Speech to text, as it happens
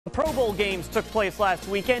The Pro Bowl games took place last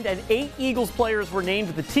weekend, and 8 Eagles players were named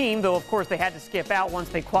to the team, though of course they had to skip out once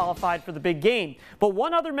they qualified for the big game. But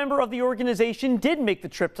one other member of the organization did make the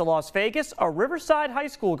trip to Las Vegas, a Riverside High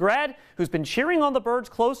School grad who's been cheering on the Birds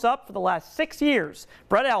close up for the last 6 years.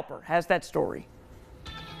 Brett Alper has that story.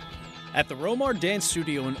 At the Romar Dance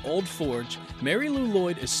Studio in Old Forge, Mary Lou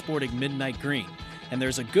Lloyd is sporting midnight green, and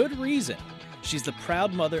there's a good reason. She's the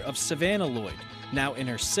proud mother of Savannah Lloyd, now in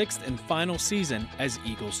her 6th and final season as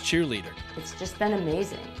Eagles cheerleader. It's just been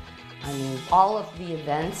amazing. I mean, all of the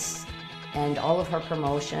events and all of her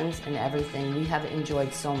promotions and everything, we have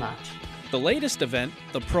enjoyed so much. The latest event,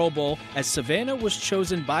 the Pro Bowl, as Savannah was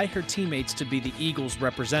chosen by her teammates to be the Eagles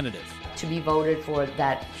representative. To be voted for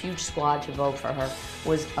that huge squad to vote for her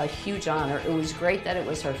was a huge honor. It was great that it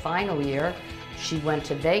was her final year. She went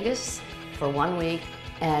to Vegas for 1 week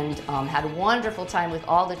and had a wonderful time with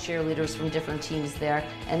all the cheerleaders from different teams there,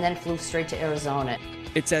 and then flew straight to Arizona.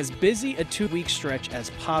 It's as busy a 2-week stretch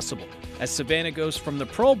as possible, as Savannah goes from the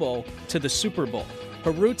Pro Bowl to the Super Bowl.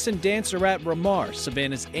 Her roots in dance are at Romar.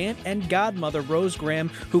 Savannah's aunt and godmother, Rose Graham,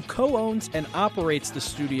 who co-owns and operates the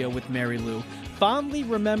studio with Mary Lou, fondly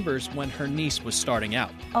remembers when her niece was starting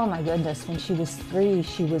out. Oh my goodness, when she was 3,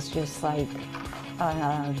 she was just like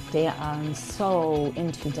so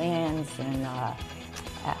into dance and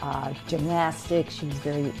gymnastics. She was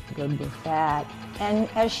very good with that. And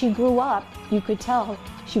as she grew up, you could tell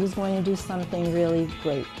she was going to do something really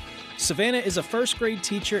great. Savannah is a first-grade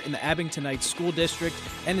teacher in the Abingtonite School District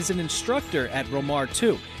and is an instructor at Romar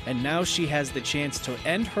too. And now she has the chance to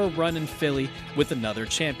end her run in Philly with another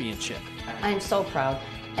championship. I'm so proud,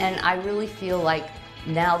 and I really feel like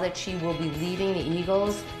now that she will be leaving the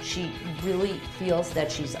Eagles, she really feels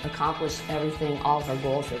that she's accomplished everything, all of her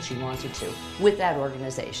goals that she wanted to with that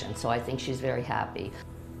organization. So I think she's very happy.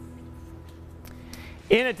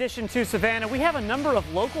 In addition to Savannah, we have a number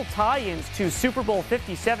of local tie-ins to Super Bowl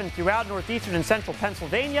 57 throughout northeastern and central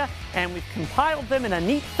Pennsylvania, and we've compiled them in a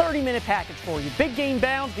neat 30-minute package for you. Big game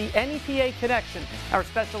bound, the NEPA Connection. Our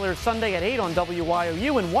special airs Sunday at 8 on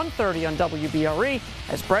WYOU and 1:30 on WBRE,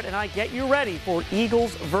 as Brett and I get you ready for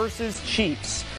Eagles versus Chiefs.